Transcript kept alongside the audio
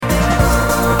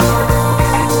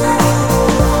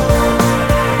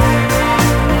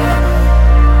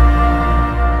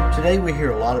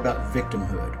lot about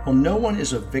victimhood. Well, no one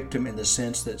is a victim in the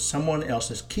sense that someone else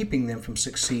is keeping them from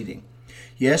succeeding.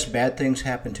 Yes, bad things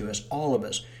happen to us, all of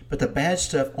us, but the bad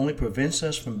stuff only prevents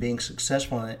us from being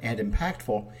successful and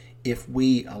impactful if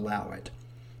we allow it.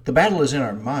 The battle is in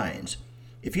our minds.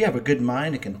 If you have a good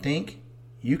mind and can think,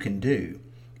 you can do.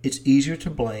 It's easier to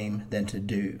blame than to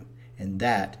do, and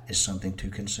that is something to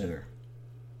consider.